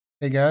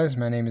Hey guys,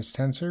 my name is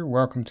Tensor.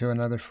 Welcome to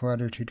another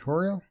Flutter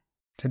tutorial.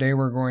 Today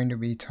we're going to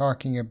be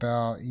talking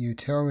about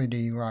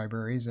utility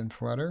libraries in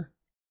Flutter.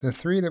 The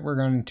three that we're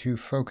going to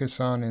focus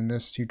on in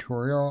this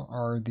tutorial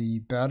are the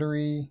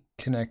battery,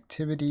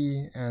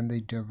 connectivity, and the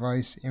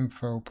device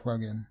info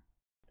plugin.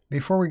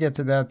 Before we get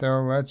to that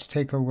though, let's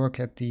take a look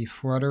at the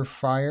Flutter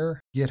Fire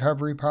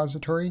GitHub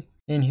repository.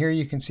 In here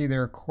you can see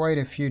there are quite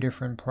a few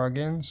different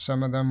plugins.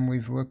 Some of them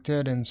we've looked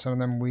at and some of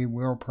them we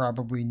will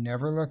probably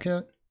never look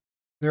at.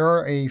 There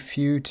are a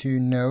few to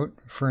note.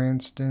 For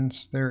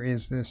instance, there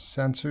is this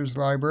sensors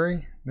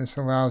library. This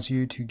allows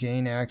you to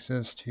gain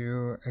access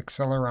to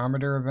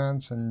accelerometer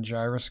events and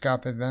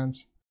gyroscope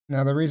events.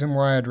 Now the reason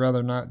why I'd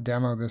rather not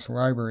demo this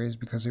library is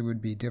because it would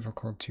be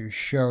difficult to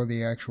show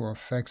the actual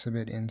effects of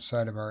it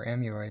inside of our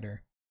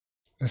emulator.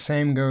 The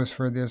same goes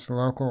for this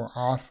local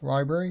auth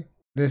library.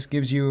 This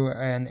gives you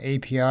an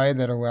API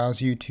that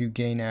allows you to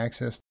gain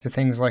access to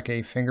things like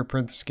a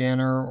fingerprint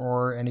scanner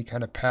or any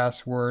kind of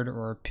password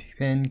or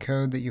PIN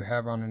code that you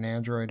have on an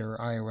Android or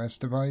iOS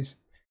device.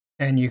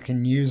 And you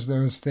can use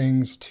those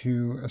things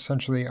to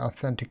essentially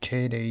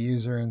authenticate a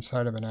user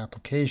inside of an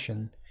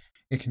application.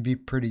 It can be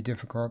pretty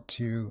difficult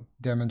to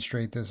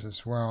demonstrate this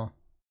as well.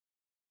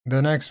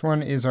 The next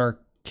one is our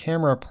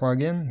camera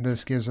plugin.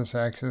 This gives us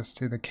access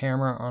to the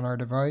camera on our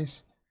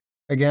device.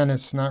 Again,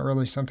 it's not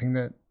really something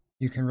that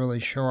you can really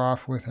show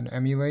off with an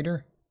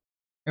emulator.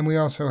 And we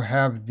also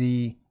have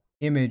the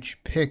image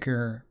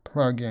picker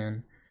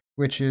plugin,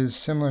 which is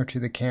similar to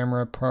the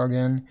camera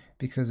plugin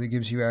because it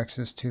gives you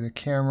access to the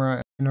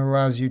camera and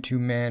allows you to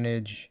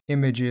manage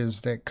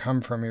images that come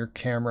from your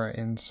camera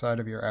inside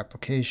of your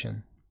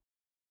application.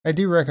 I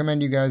do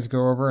recommend you guys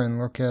go over and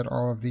look at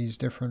all of these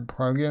different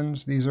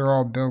plugins. These are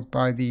all built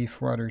by the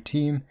Flutter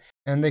team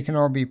and they can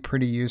all be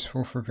pretty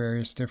useful for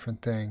various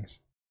different things.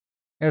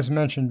 As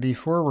mentioned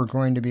before, we're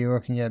going to be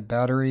looking at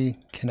battery,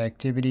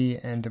 connectivity,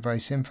 and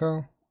device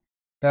info.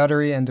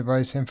 Battery and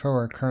device info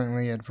are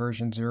currently at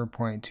version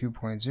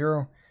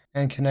 0.2.0,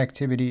 and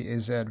connectivity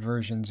is at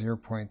version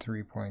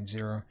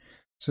 0.3.0.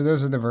 So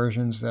those are the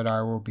versions that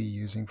I will be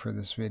using for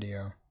this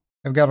video.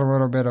 I've got a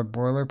little bit of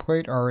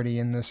boilerplate already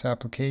in this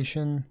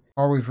application.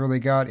 All we've really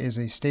got is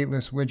a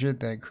stateless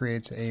widget that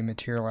creates a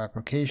material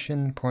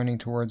application pointing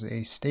towards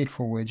a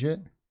stateful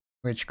widget,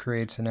 which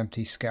creates an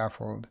empty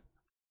scaffold.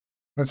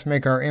 Let's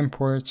make our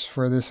imports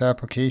for this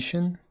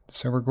application.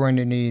 So we're going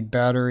to need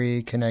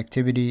battery,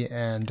 connectivity,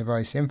 and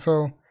device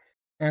info.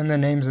 And the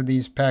names of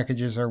these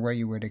packages are what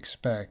you would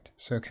expect.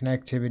 So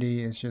connectivity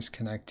is just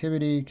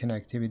connectivity,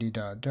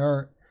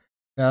 connectivity.dart.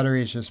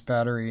 Battery is just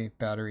battery,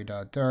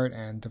 battery.dart.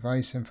 And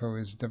device info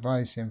is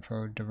device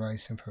info,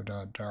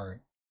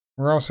 device.info.dart.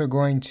 We're also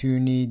going to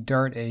need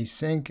Dart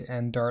Async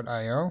and Dart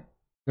IO.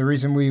 The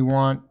reason we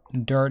want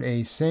Dart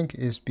Async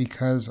is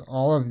because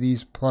all of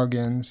these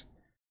plugins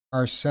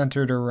are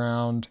centered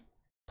around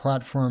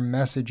platform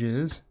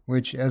messages,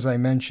 which, as I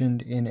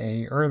mentioned in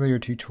an earlier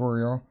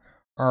tutorial,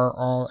 are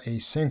all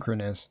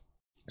asynchronous.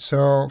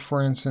 So,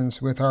 for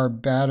instance, with our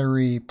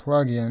battery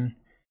plugin,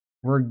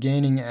 we're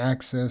gaining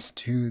access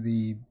to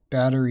the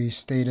battery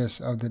status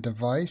of the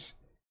device,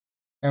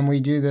 and we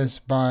do this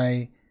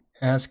by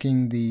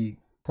asking the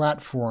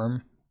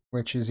platform,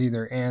 which is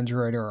either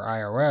Android or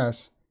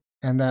iOS,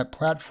 and that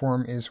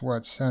platform is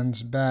what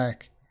sends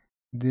back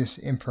this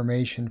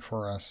information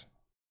for us.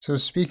 So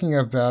speaking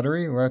of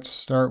battery, let's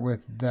start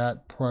with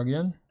that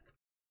plugin.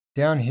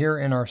 Down here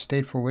in our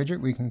stateful widget,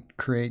 we can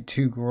create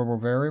two global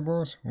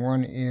variables.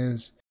 One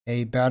is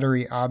a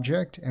battery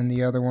object, and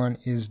the other one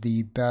is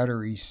the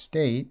battery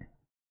state.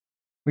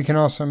 We can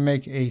also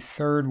make a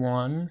third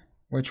one,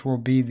 which will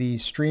be the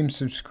stream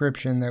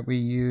subscription that we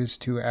use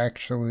to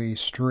actually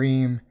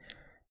stream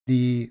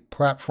the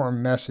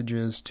platform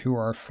messages to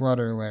our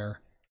Flutter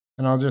layer.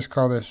 And I'll just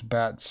call this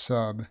bat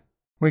sub.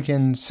 We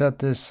can set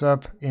this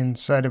up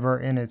inside of our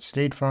init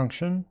state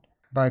function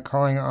by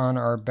calling on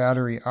our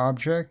battery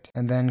object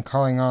and then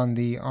calling on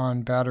the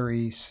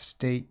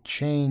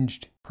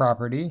onBatteryStateChanged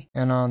property.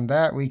 And on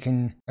that we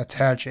can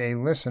attach a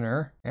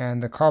listener,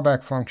 and the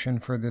callback function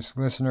for this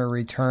listener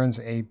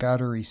returns a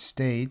battery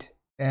state.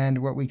 And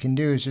what we can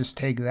do is just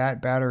take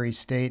that battery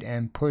state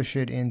and push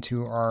it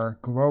into our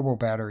global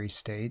battery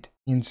state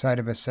inside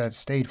of a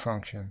setState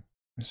function.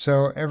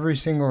 So every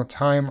single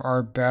time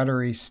our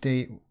battery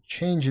state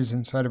changes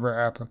inside of our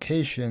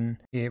application,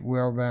 it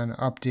will then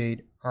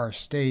update our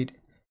state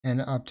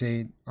and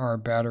update our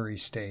battery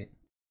state.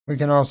 We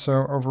can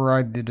also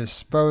override the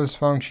dispose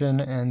function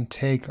and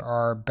take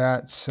our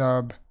bat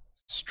sub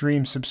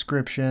stream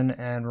subscription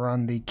and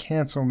run the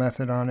cancel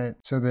method on it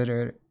so that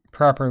it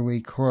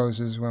properly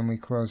closes when we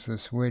close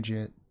this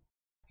widget.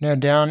 Now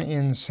down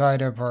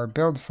inside of our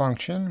build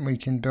function, we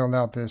can build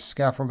out this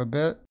scaffold a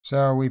bit.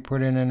 So we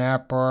put in an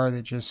app bar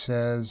that just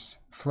says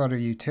Flutter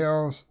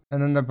Utils,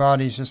 and then the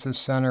body is just the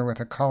center with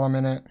a column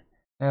in it,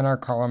 and our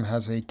column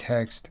has a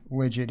text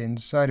widget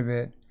inside of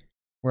it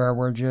where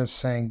we're just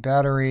saying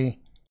battery,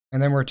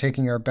 and then we're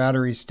taking our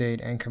battery state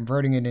and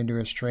converting it into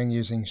a string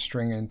using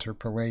string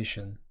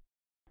interpolation.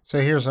 So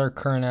here's our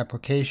current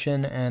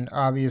application, and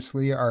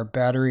obviously our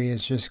battery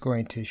is just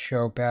going to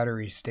show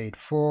battery state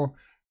full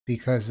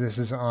because this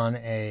is on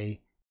a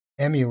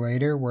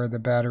emulator where the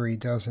battery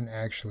doesn't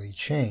actually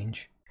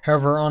change.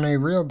 However, on a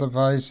real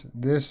device,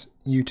 this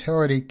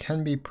utility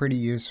can be pretty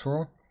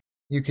useful.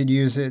 You could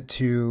use it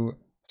to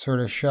sort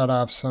of shut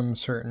off some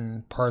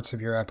certain parts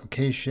of your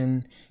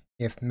application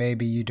if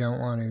maybe you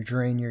don't want to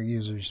drain your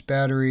user's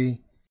battery.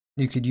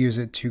 You could use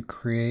it to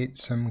create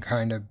some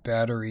kind of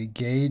battery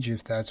gauge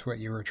if that's what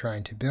you were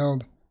trying to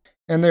build.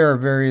 And there are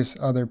various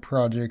other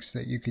projects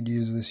that you could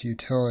use this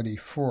utility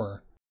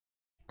for.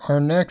 Our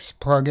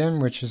next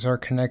plugin, which is our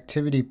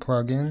connectivity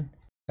plugin,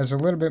 has a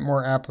little bit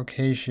more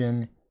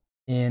application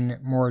in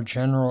more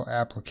general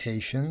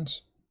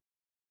applications.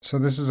 So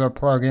this is a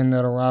plugin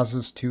that allows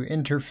us to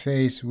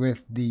interface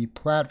with the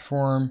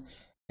platform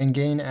and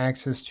gain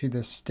access to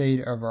the state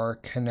of our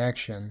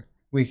connection.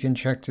 We can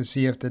check to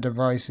see if the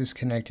device is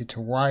connected to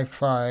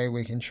Wi-Fi,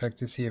 we can check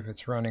to see if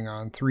it's running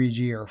on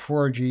 3G or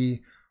 4G,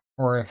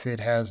 or if it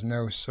has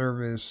no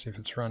service, if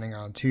it's running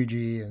on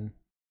 2G, and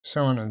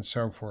so on and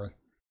so forth.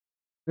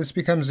 This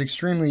becomes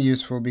extremely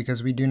useful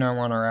because we do not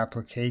want our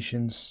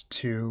applications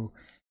to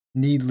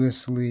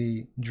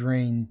needlessly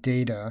drain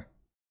data.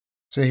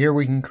 So here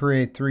we can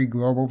create 3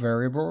 global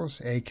variables: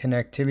 a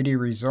connectivity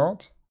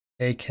result,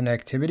 a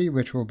connectivity,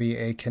 which will be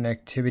a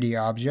connectivity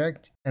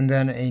object, and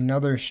then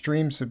another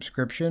stream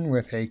subscription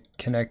with a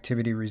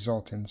connectivity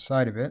result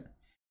inside of it.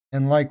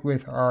 And like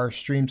with our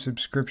stream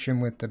subscription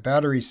with the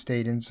battery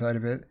state inside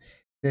of it,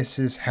 this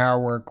is how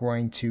we're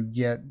going to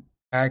get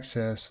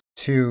access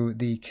to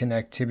the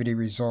connectivity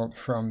result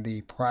from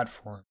the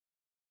platform.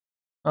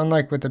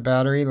 Unlike with the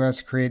battery,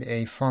 let's create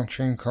a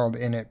function called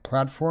Init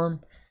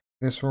Platform.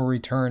 This will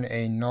return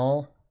a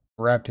null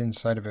wrapped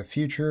inside of a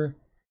future,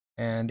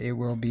 and it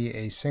will be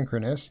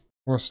asynchronous.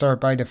 We'll start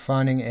by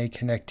defining a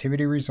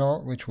connectivity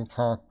result, which we'll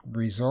call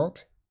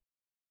result.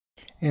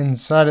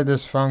 Inside of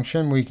this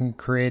function, we can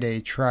create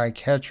a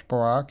try-catch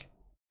block,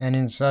 and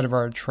inside of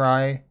our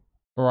try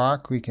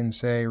block, we can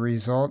say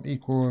result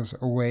equals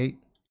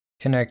await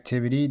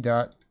connectivity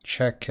dot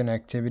check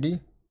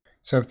connectivity.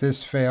 So if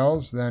this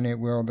fails, then it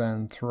will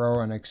then throw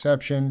an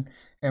exception,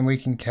 and we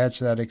can catch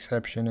that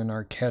exception in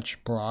our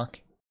catch block.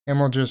 And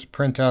we'll just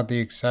print out the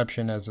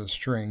exception as a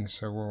string,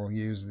 so we'll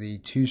use the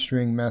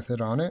toString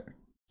method on it.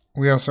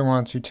 We also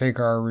want to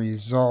take our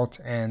result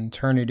and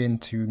turn it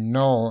into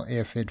null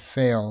if it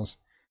fails.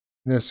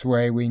 This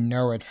way we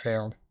know it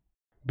failed.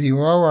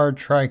 Below our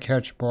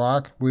try-catch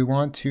block, we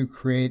want to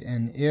create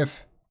an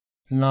if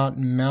not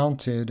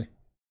mounted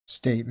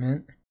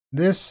statement.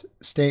 This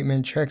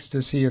statement checks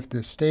to see if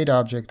the state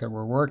object that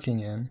we're working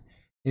in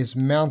is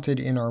mounted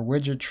in our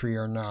widget tree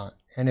or not.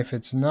 And if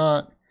it's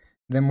not,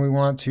 then we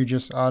want to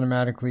just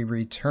automatically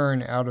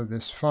return out of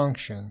this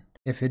function.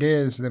 If it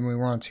is, then we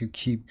want to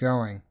keep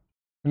going.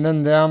 And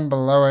then down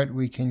below it,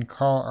 we can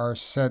call our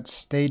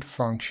setState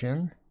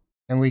function,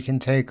 and we can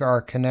take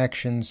our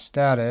connection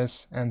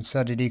status and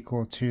set it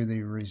equal to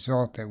the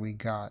result that we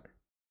got.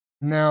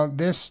 Now,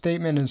 this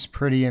statement is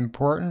pretty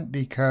important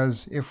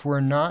because if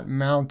we're not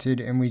mounted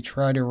and we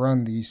try to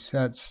run the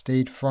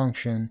setState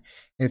function,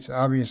 it's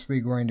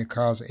obviously going to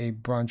cause a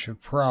bunch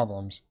of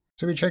problems.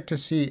 So we check to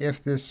see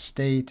if this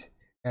state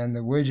and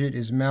the widget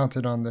is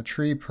mounted on the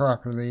tree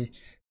properly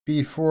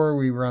before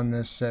we run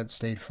this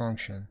setState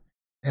function.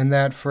 And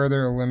that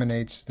further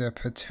eliminates the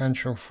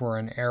potential for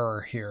an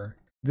error here.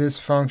 This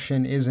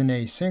function is an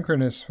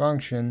asynchronous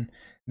function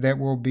that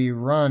will be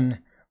run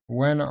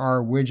when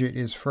our widget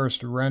is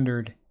first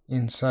rendered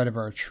inside of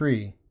our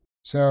tree.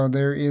 So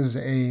there is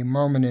a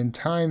moment in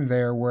time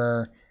there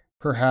where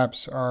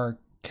perhaps our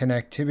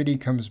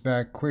connectivity comes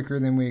back quicker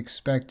than we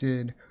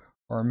expected,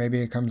 or maybe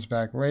it comes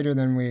back later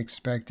than we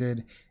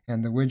expected,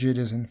 and the widget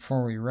isn't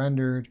fully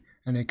rendered,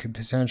 and it could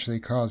potentially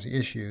cause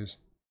issues.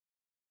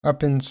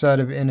 Up inside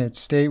of init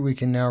state, we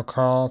can now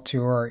call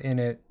to our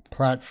init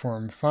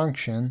platform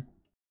function.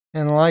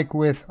 And like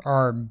with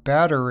our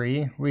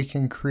battery, we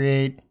can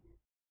create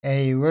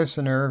a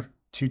listener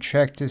to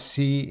check to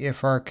see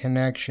if our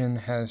connection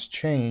has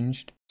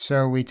changed.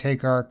 So we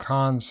take our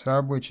con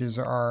sub, which is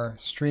our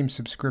stream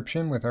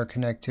subscription with our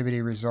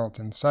connectivity result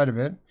inside of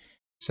it,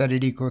 set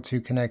it equal to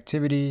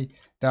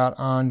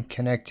connectivity.on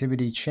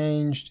connectivity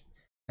changed,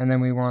 and then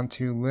we want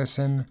to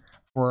listen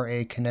for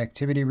a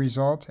connectivity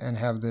result and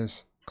have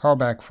this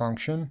callback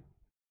function.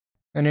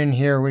 And in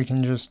here we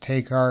can just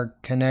take our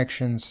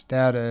connection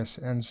status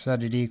and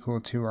set it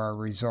equal to our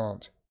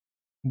result.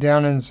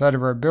 Down inside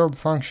of our build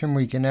function,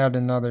 we can add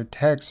another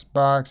text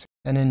box,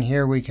 and in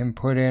here we can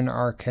put in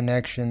our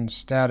connection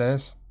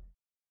status.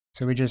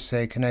 So we just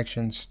say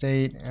connection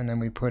state, and then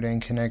we put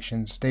in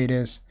connection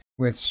status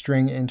with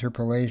string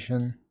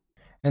interpolation.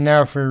 And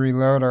now if we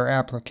reload our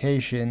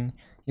application,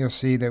 you'll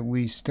see that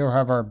we still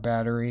have our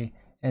battery,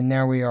 and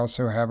now we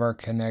also have our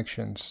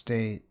connection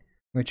state,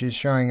 which is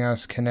showing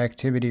us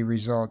connectivity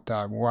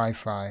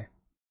result.Wi-Fi.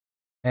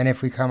 And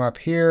if we come up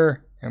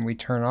here and we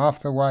turn off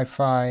the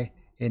Wi-Fi,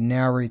 it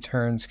now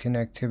returns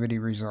connectivity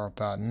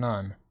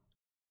result.None.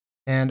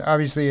 And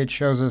obviously it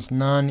shows us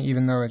none,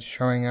 even though it's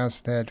showing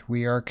us that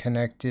we are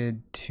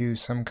connected to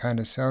some kind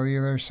of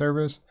cellular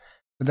service.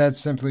 But that's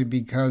simply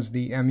because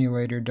the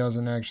emulator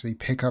doesn't actually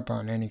pick up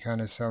on any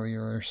kind of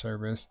cellular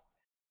service.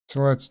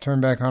 So let's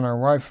turn back on our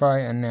Wi-Fi,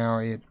 and now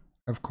it,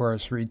 of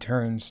course,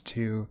 returns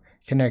to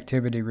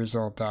connectivity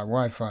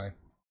result.wi-fi.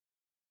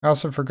 I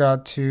also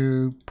forgot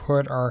to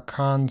put our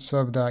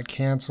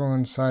consub.cancel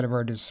inside of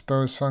our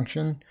dispose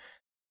function.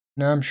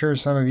 Now I'm sure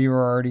some of you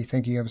are already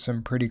thinking of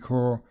some pretty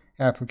cool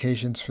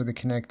applications for the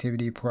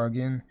connectivity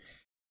plugin.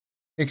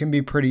 It can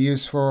be pretty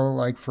useful,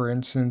 like for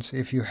instance,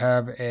 if you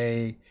have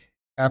a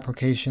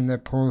application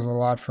that pulls a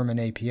lot from an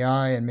API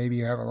and maybe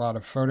you have a lot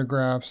of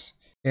photographs.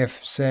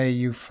 If, say,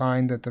 you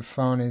find that the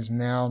phone is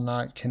now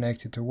not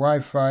connected to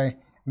Wi-Fi,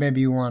 maybe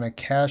you want to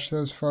cache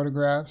those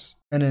photographs.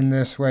 And in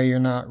this way, you're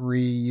not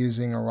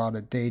reusing a lot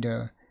of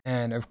data.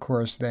 And of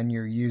course, then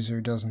your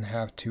user doesn't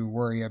have to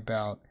worry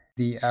about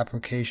the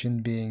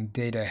application being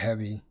data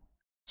heavy.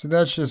 So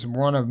that's just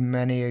one of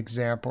many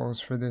examples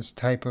for this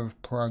type of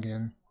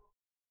plugin.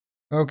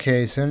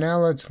 Okay, so now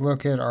let's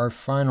look at our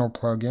final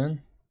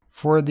plugin.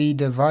 For the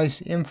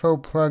device info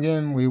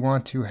plugin, we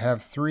want to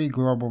have 3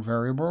 global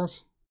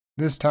variables.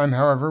 This time,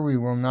 however, we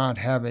will not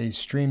have a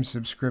stream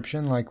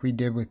subscription like we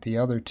did with the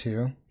other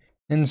 2.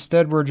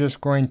 Instead, we're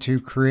just going to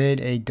create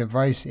a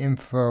device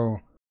info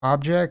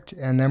object,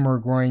 and then we're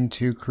going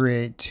to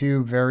create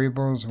 2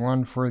 variables,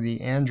 one for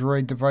the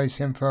Android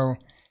device info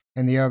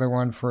and the other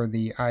one for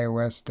the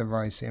iOS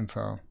device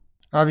info.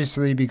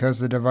 Obviously, because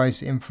the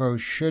device info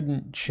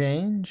shouldn't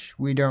change,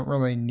 we don't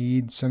really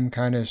need some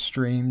kind of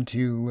stream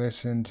to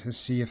listen to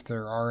see if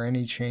there are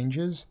any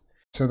changes.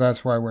 So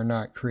that's why we're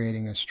not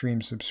creating a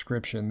stream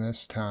subscription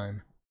this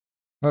time.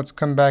 Let's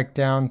come back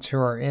down to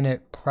our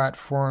Init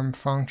Platform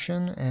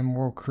function, and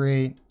we'll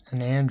create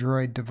an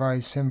Android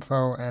device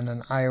info and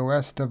an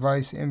iOS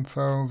device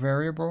info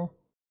variable.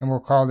 And we'll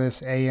call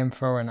this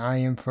AInfo and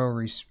IInfo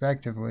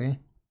respectively.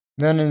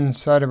 Then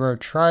inside of our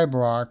try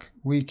block,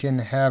 we can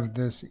have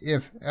this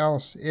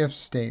if-else if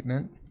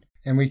statement,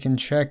 and we can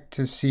check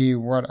to see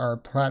what our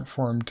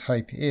platform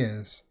type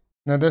is.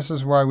 Now this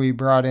is why we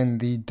brought in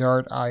the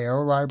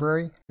Dart.io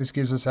library. This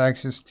gives us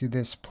access to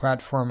this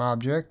platform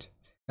object,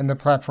 and the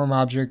platform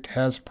object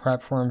has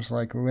platforms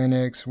like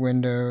Linux,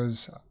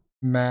 Windows,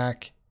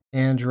 Mac,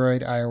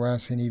 Android,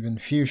 iOS, and even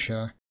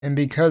Fuchsia. And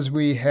because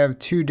we have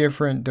 2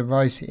 different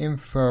device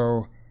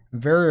info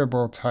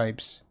variable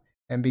types,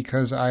 and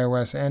because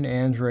iOS and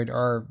Android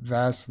are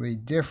vastly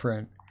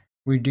different,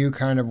 we do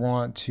kind of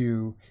want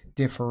to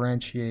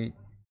differentiate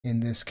in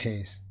this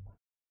case.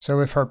 So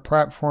if our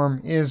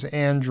platform is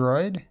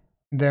Android,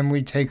 then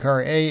we take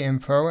our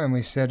AInfo and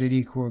we set it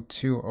equal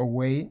to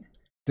await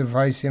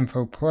device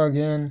info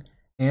plugin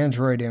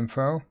Android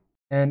info.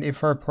 And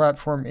if our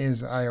platform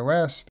is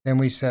iOS, then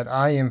we set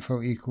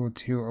IInfo equal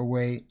to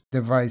await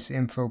device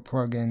info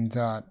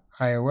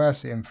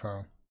plugin.iOS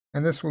info.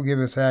 And this will give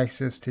us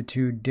access to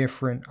 2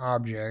 different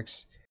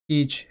objects.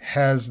 Each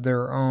has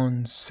their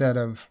own set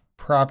of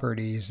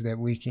properties that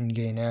we can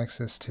gain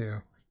access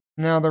to.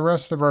 Now the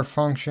rest of our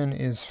function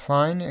is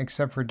fine,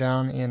 except for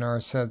down in our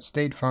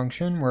setState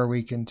function, where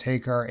we can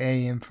take our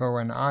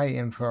AInfo and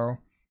IInfo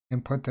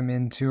and put them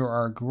into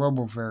our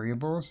global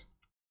variables.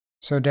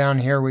 So down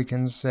here we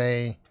can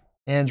say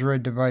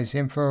Android device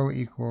info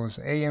equals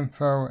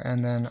AInfo,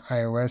 and then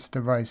iOS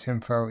device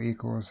info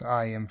equals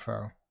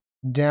IInfo.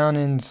 Down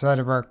inside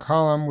of our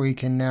column, we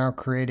can now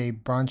create a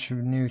bunch of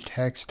new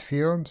text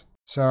fields.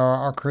 So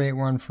I'll create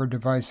one for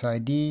device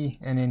ID,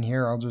 and in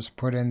here I'll just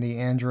put in the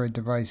Android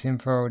device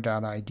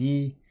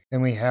info.id.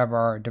 Then we have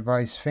our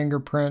device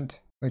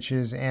fingerprint, which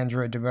is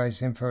Android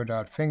device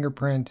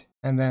info.fingerprint,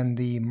 and then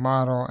the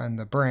model and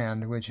the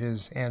brand, which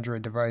is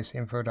Android device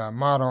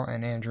info.model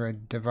and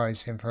Android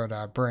device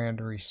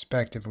info.brand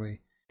respectively.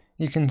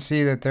 You can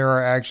see that there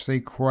are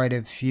actually quite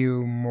a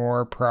few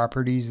more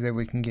properties that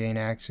we can gain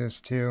access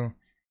to.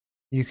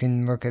 You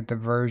can look at the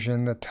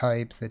version, the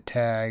type, the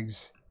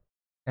tags,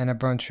 and a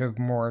bunch of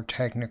more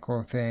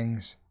technical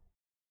things.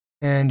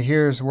 And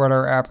here's what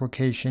our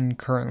application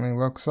currently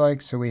looks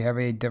like. So we have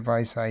a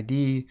device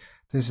ID.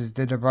 This is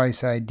the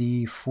device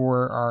ID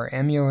for our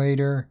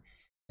emulator.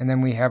 And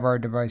then we have our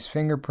device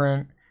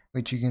fingerprint,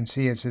 which you can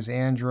see it says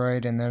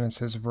Android, and then it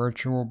says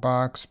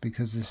VirtualBox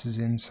because this is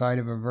inside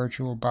of a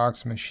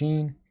VirtualBox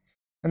machine.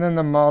 And then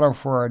the model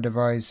for our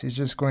device is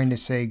just going to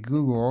say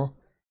Google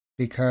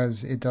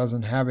because it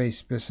doesn't have a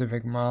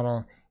specific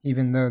model,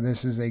 even though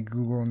this is a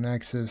Google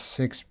Nexus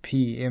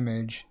 6P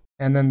image.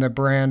 And then the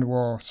brand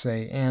will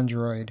say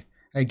Android,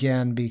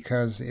 again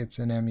because it's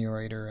an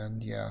emulator,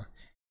 and yeah,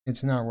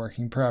 it's not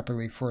working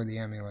properly for the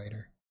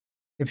emulator.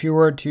 If you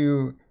were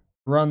to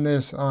run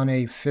this on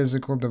a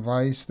physical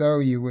device, though,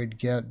 you would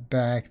get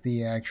back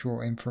the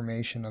actual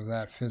information of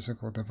that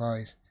physical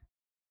device.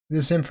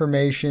 This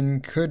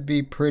information could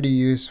be pretty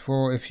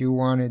useful if you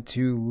wanted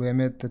to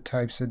limit the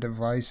types of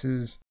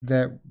devices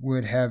that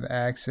would have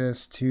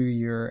access to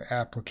your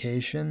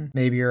application.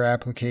 Maybe your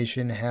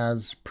application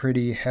has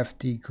pretty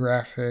hefty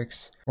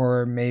graphics,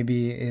 or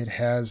maybe it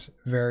has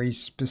very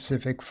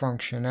specific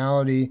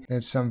functionality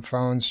that some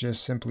phones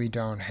just simply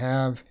don't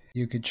have.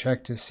 You could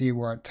check to see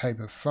what type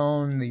of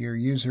phone that your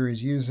user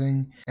is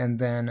using, and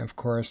then of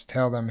course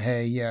tell them,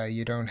 hey, yeah,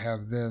 you don't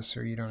have this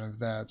or you don't have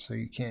that, so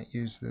you can't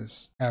use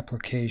this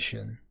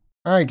application.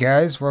 Alright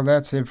guys, well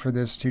that's it for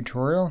this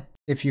tutorial.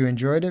 If you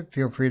enjoyed it,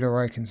 feel free to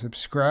like and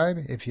subscribe.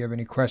 If you have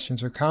any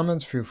questions or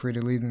comments, feel free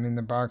to leave them in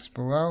the box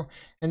below.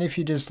 And if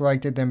you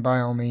disliked it, then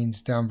by all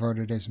means downvote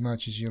it as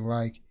much as you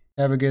like.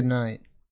 Have a good night.